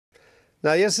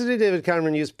Now, yesterday, David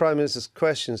Cameron used Prime Minister's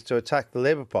questions to attack the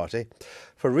Labour Party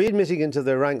for readmitting into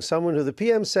their ranks someone who the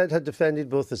PM said had defended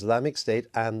both Islamic State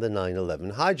and the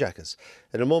 9/11 hijackers.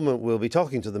 In a moment, we'll be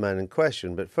talking to the man in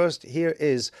question, but first, here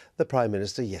is the Prime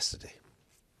Minister yesterday.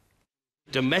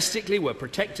 Domestically, we're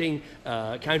protecting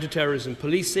counter-terrorism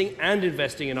policing and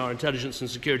investing in our intelligence and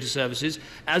security services,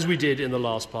 as we did in the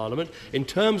last Parliament. In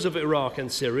terms of Iraq and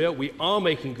Syria, we are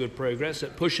making good progress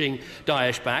at pushing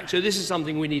Daesh back. So this is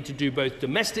something we need to do both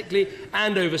domestically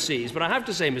and overseas. But I have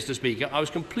to say, Mr. Speaker, I was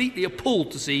completely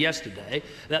appalled to see yesterday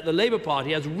that the Labour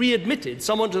Party has readmitted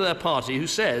someone to their party who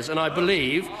says, and I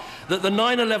believe, that the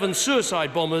 9/11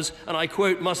 suicide bombers, and I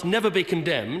quote, must never be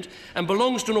condemned, and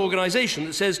belongs to an organisation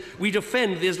that says we defend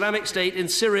the Islamic State in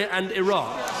Syria and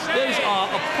Iraq. Those are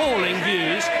appalling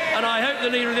views, and I hope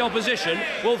the Leader of the Opposition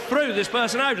will throw this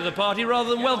person out of the party rather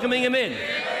than welcoming him in.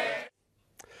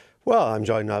 Well, I'm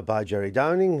joined now by Gerry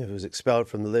Dowling, who was expelled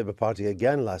from the Labour Party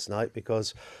again last night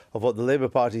because of what the Labour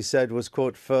Party said was,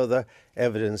 quote, further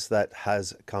evidence that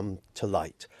has come to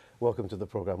light. Welcome to the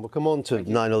programme. We'll come on to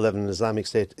 9/11 Islamic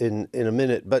State in a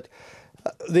minute, but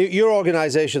your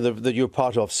organisation that you're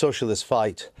part of, Socialist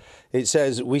Fight, it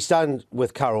says, we stand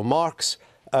with Karl Marx,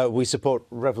 we support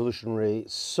revolutionary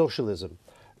socialism.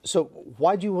 So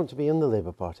why do you want to be in the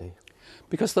Labour Party?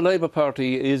 Because the Labour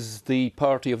Party is the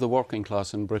party of the working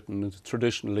class in Britain.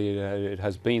 Traditionally, it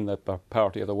has been the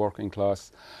party of the working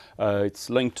class. It's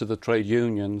linked to the trade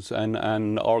unions, and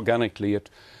organically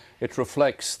it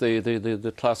reflects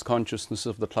the class consciousness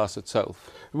of the class itself.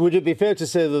 Would it be fair to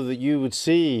say, though, that you would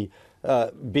see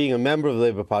being a member of the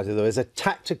Labour Party, though, as a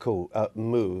tactical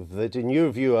move, that in your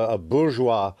view a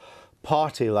bourgeois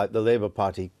party like the Labour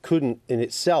Party couldn't in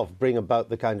itself bring about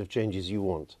the kind of changes you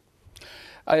want?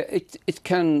 It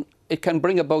can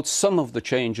bring about some of the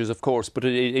changes, of course, but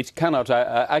it cannot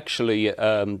actually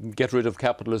get rid of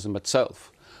capitalism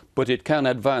itself. But it can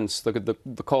advance the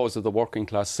cause of the working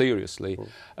class seriously,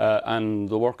 and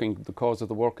the cause of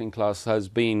the working class has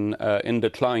been in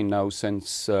decline now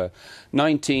since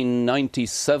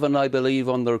 1997, I believe,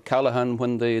 under Callaghan,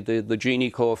 when the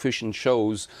Gini coefficient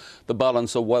shows the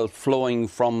balance of wealth flowing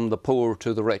from the poor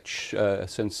to the rich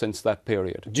since that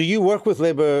period. Do you work with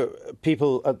Labour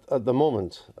people at the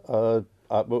moment?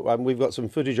 We've got some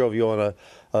footage of you on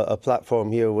a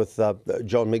platform here with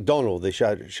John McDonnell, the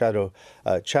shadow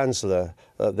Chancellor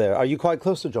there. Are you quite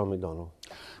close to John McDonnell?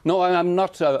 No, I'm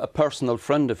not a personal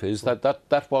friend of his.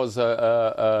 That was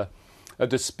a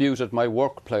dispute at my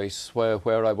workplace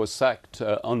where I was sacked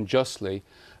unjustly,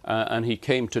 and he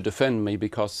came to defend me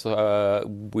because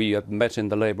we had met in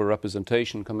the Labour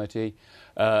Representation Committee,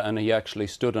 and he actually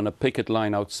stood on a picket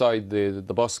line outside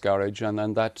the bus garage,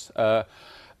 and that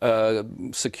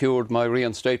secured my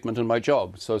reinstatement in my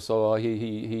job. So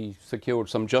he secured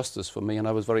some justice for me, and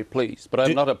I was very pleased. But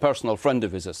I'm not a personal friend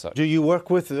of his as such. Do you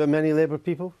work with many Labour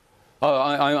people?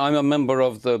 I'm a member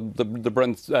of the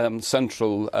Brent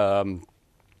Central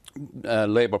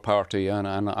Labour Party and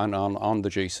on the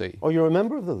GC. Oh, you're a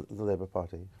member of the Labour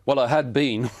Party? Well, I had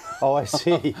been. Oh, I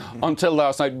see. Until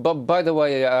last night. But by the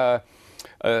way,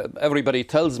 everybody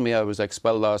tells me I was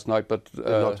expelled last night, but they've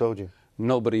not told you.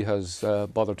 Nobody has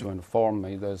bothered to inform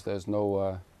me. There's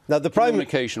no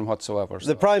communication whatsoever.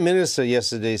 The Prime Minister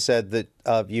yesterday said that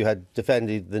you had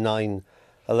defended the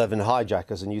 9/11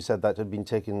 hijackers, and you said that had been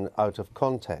taken out of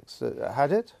context.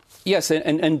 Had it? Yes,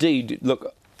 indeed.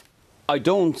 Look, I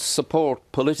don't support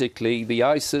politically the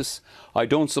ISIS. I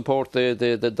don't support the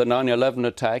 9/11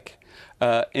 attack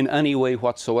in any way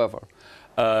whatsoever.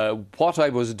 What I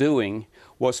was doing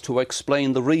was to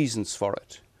explain the reasons for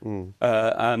it.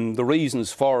 And the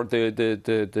reasons for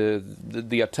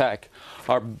the attack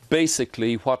are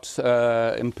basically what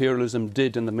imperialism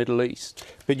did in the Middle East.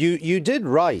 But you did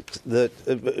write that,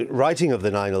 writing of the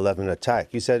 9/11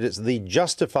 attack, you said it's the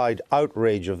justified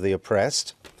outrage of the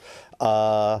oppressed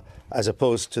as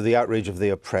opposed to the outrage of the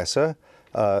oppressor.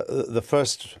 The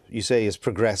first, you say, is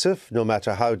progressive, no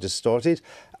matter how distorted.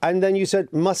 And then you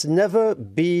said, must never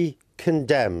be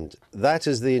condemned. That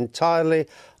is the entirely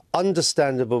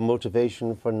understandable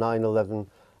motivation for 9/11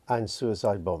 and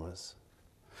suicide bombers.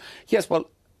 Yes, well,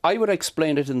 I would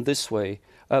explain it in this way.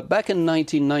 Back in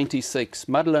 1996,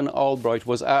 Madeleine Albright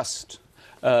was asked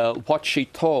what she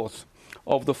thought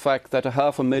of the fact that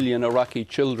 500,000 Iraqi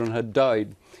children had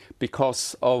died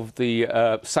because of the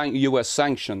US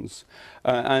sanctions.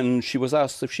 And she was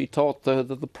asked if she thought that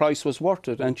the price was worth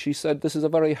it. And she said, this is a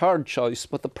very hard choice,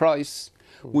 but the price,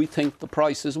 we think the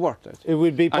price is worth it. It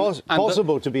would be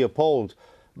possible to be appalled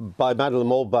by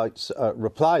Madeleine Albright's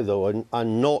reply, though,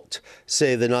 and not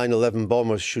say the 9/11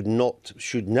 bombers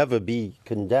should never be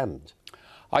condemned.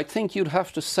 I think you'd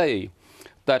have to say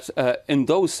that in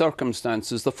those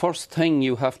circumstances, the first thing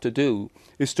you have to do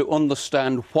is to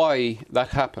understand why that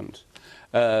happened.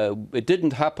 It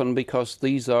didn't happen because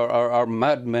these are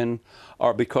madmen,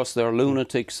 or because they're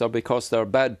lunatics, or because they're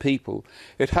bad people.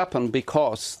 It happened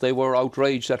because they were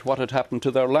outraged at what had happened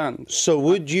to their land. So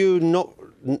would you not,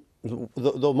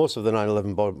 though most of the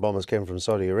 9/11 bombers came from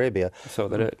Saudi Arabia, So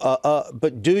they did.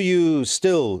 but do you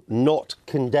still not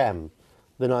condemn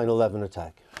the 9/11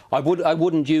 attack? I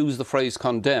wouldn't use the phrase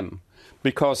condemn,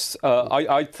 because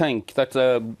I think that,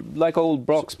 like old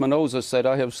Brock Spinoza said,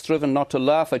 I have striven not to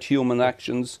laugh at human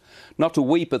actions, not to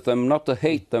weep at them, not to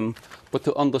hate them, but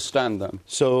to understand them.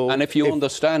 And if you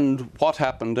understand what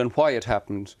happened and why it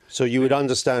happened... So you would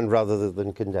understand rather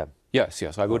than condemn? Yes,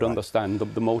 I would understand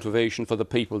the motivation for the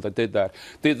people that did that.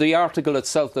 The article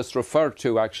itself that's referred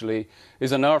to, actually,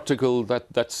 is an article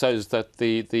that says that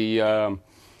the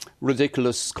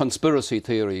ridiculous conspiracy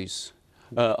theories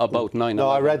about 9/11. No,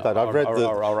 I read that. I've read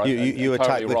you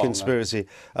attack the wrong, conspiracy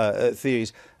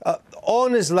theories.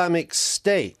 On Islamic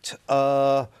State,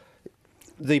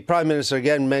 the Prime Minister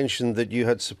again mentioned that you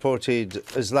had supported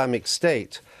Islamic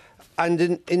State.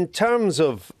 And in terms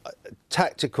of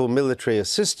tactical military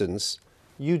assistance,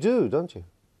 you do, don't you?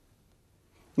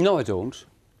 No, I don't.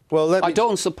 Well, I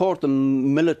don't support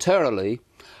them militarily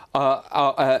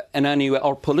in any way,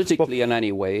 or politically in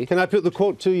any way. Can I put the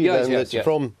quote to you then? Yes.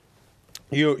 From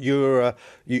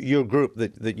your group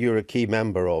that you're a key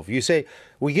member of. You say,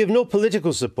 we give no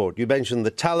political support. You mentioned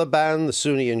the Taliban, the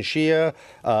Sunni and Shia,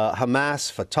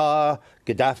 Hamas, Fatah,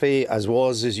 Gaddafi,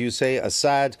 as you say,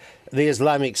 Assad, the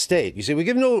Islamic State. You say, we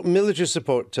give no military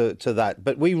support to that,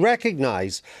 but we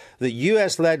recognise that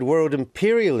US-led world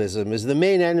imperialism is the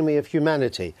main enemy of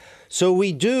humanity. So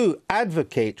we do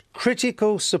advocate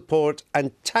critical support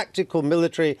and tactical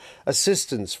military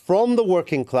assistance from the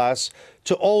working class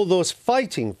to all those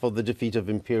fighting for the defeat of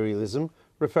imperialism,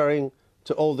 referring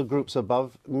to all the groups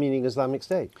above, meaning Islamic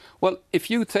State. Well, if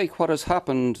you take what has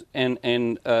happened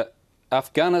in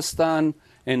Afghanistan,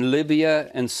 in Libya,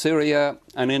 in Syria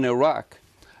and in Iraq,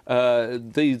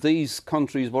 these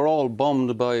countries were all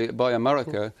bombed by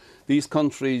America. These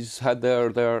countries had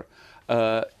their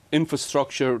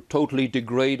infrastructure totally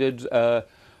degraded.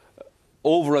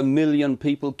 Over 1 million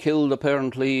people killed,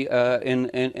 apparently,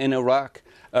 in Iraq.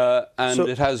 And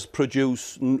it has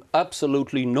produced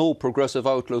absolutely no progressive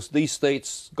outlooks. These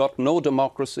states got no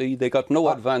democracy, they got no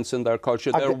advance in their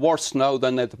culture. They're worse now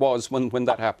than it was when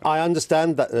that happened. I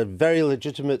understand that, a very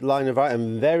legitimate line of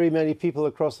argument, and very many people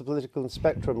across the political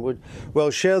spectrum would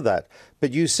well share that.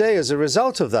 But you say, as a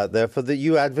result of that, therefore, that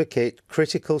you advocate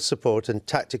critical support and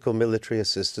tactical military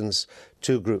assistance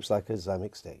to groups like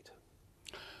Islamic State.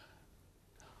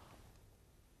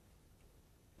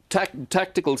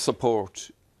 Tactical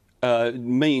support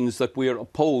means that we are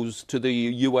opposed to the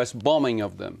US bombing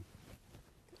of them.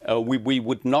 We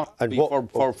would not be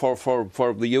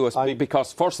for the US,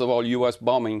 because, first of all, US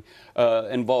bombing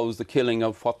involves the killing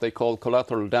of what they call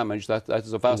collateral damage. That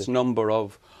is a vast number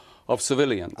of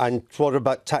civilians. And what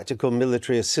about tactical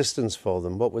military assistance for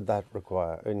them? What would that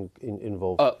require,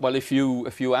 involve? Well, if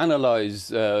you analyse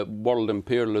world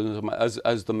imperialism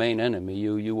as the main enemy,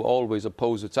 you always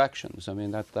oppose its actions. I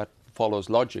mean, that follows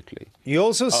logically. You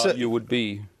also said you would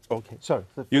be. Okay, sorry.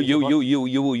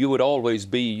 You would always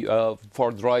be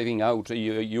for driving out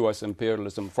U.S.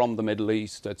 imperialism from the Middle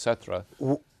East, etc.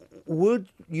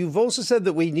 You've also said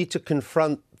that we need to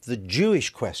confront the Jewish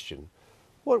question.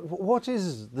 What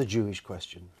is the Jewish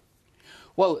question?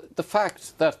 Well, the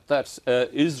fact that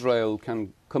Israel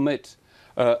can commit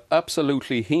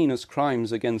absolutely heinous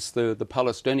crimes against the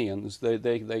Palestinians,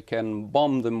 they can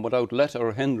bomb them without let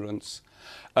or hindrance,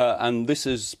 and this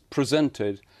is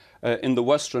presented in the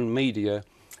Western media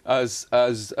as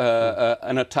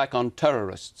an attack on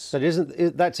terrorists.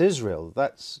 That's Israel.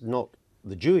 That's not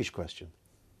the Jewish question.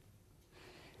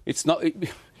 It's not.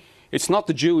 It's not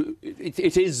the Jew.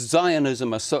 It is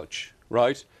Zionism as such,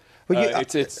 right? I'm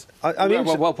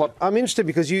interested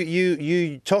because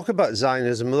you talk about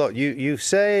Zionism a lot. You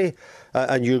say,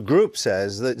 and your group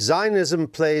says, that Zionism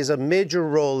plays a major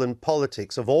role in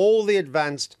politics of all the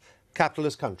advanced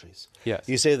capitalist countries. Yes.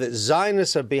 You say that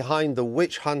Zionists are behind the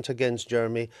witch hunt against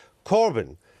Jeremy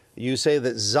Corbyn. You say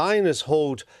that Zionists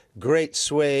hold great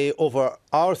sway over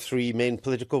our three main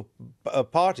political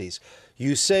parties.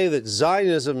 You say that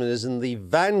Zionism is in the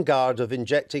vanguard of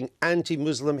injecting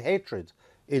anti-Muslim hatred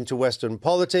into Western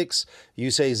politics. You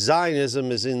say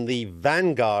Zionism is in the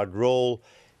vanguard role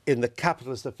in the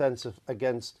capitalist offensive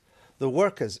against the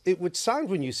workers. It would sound,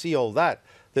 when you see all that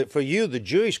for you the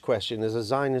Jewish question is a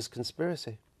Zionist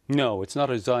conspiracy. No, it's not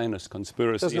a Zionist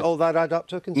conspiracy. Doesn't all that add up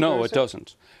to a conspiracy? No, it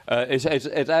doesn't.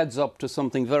 It adds up to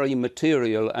something very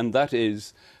material, and that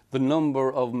is the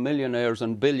number of millionaires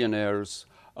and billionaires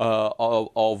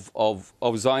of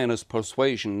Zionist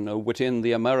persuasion within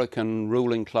the American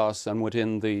ruling class and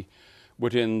within the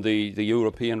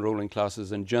European ruling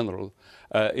classes in general.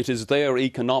 It is their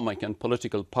economic and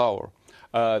political power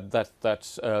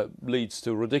that leads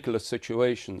to ridiculous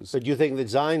situations. But do you think that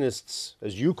Zionists,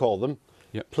 as you call them,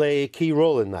 Yep. play a key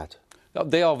role in that?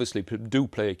 They obviously do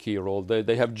play a key role.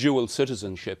 They have dual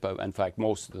citizenship, in fact,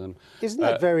 most of them. Isn't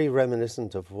that very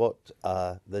reminiscent of what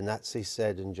the Nazis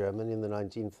said in Germany in the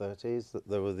 1930s, that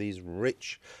there were these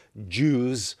rich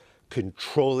Jews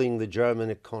controlling the German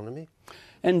economy?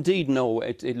 Indeed, no.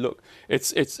 Look,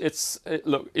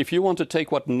 if you want to take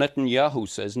what Netanyahu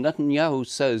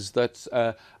says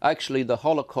that actually the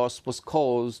Holocaust was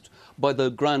caused by the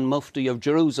Grand Mufti of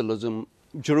Jerusalem,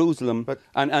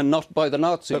 and not by the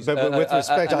Nazis. But with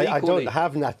respect, I don't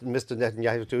have Mr.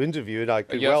 Netanyahu to interview, and I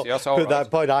could put that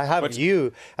point. I have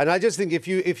you, and I just think if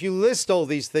you list all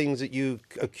these things that you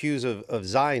accuse of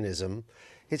Zionism,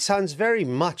 it sounds very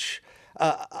much.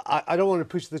 I don't want to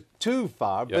push this too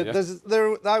far, but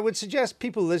I would suggest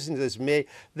people listening to this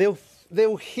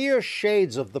they'll hear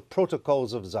shades of the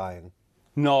protocols of Zion.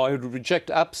 No, I would reject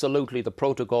absolutely the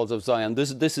protocols of Zion.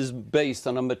 This is based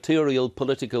on a material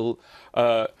political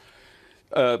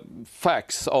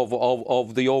facts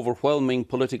of the overwhelming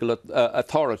political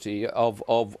authority of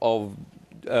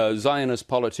Zionist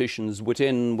politicians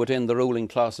within the ruling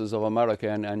classes of America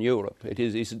and Europe.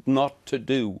 It's not to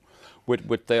do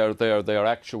with their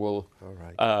actual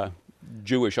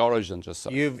Jewish origins as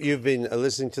such. You've been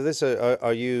listening to this.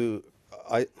 Are you?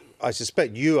 I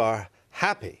suspect you are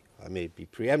happy. I may be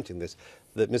preempting this,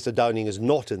 that Mr. Dowling is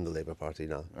not in the Labour Party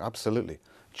now. Absolutely.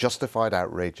 Justified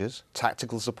outrages,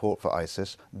 tactical support for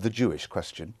ISIS, the Jewish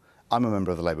question. I'm a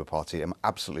member of the Labour Party. I'm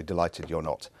absolutely delighted you're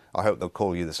not. I hope they'll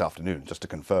call you this afternoon just to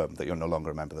confirm that you're no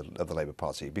longer a member of the Labour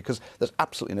Party, because there's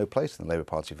absolutely no place in the Labour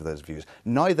Party for those views.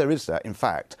 Neither is there, in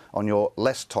fact, on your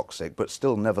less toxic but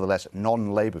still nevertheless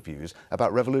non-Labour views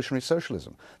about revolutionary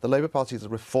socialism. The Labour Party is a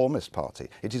reformist party.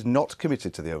 It is not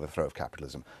committed to the overthrow of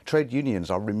capitalism. Trade unions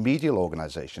are remedial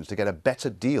organisations to get a better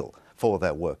deal for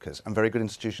their workers, and very good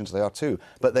institutions they are too,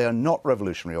 but they are not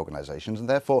revolutionary organisations, and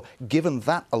therefore, given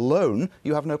that alone,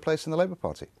 you have no place in the Labour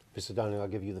Party. Mr. Dowling, I'll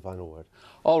give you the final word.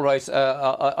 All right.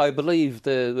 I believe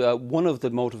one of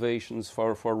the motivations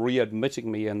for readmitting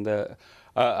me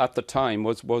at the time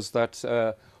was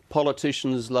that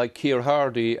politicians like Keir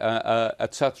Hardie,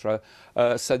 etc.,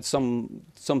 said some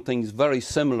things very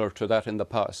similar to that in the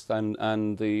past,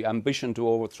 and the ambition to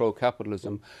overthrow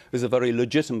capitalism is a very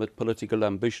legitimate political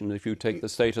ambition if you take the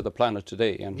state of the planet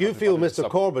today. And you feel Mr.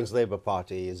 Corbyn's Labour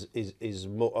Party is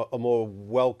a more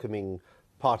welcoming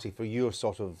party for your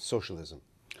sort of socialism?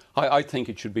 I think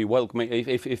it should be welcoming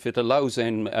if it allows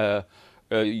in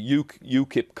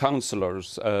UKIP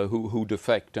councillors who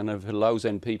defect, and if it allows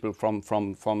in people from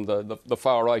the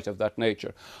far right of that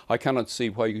nature. I cannot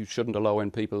see why you shouldn't allow in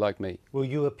people like me. Will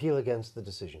you appeal against the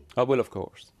decision? I will, of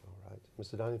course. All right.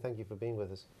 Mr. Dowling, thank you for being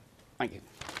with us. Thank you.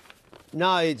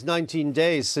 Now it's 19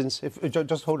 days since...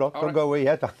 just hold on, don't go away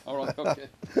yet. All right, okay.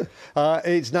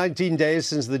 It's 19 days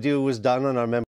since the deal was done on our member.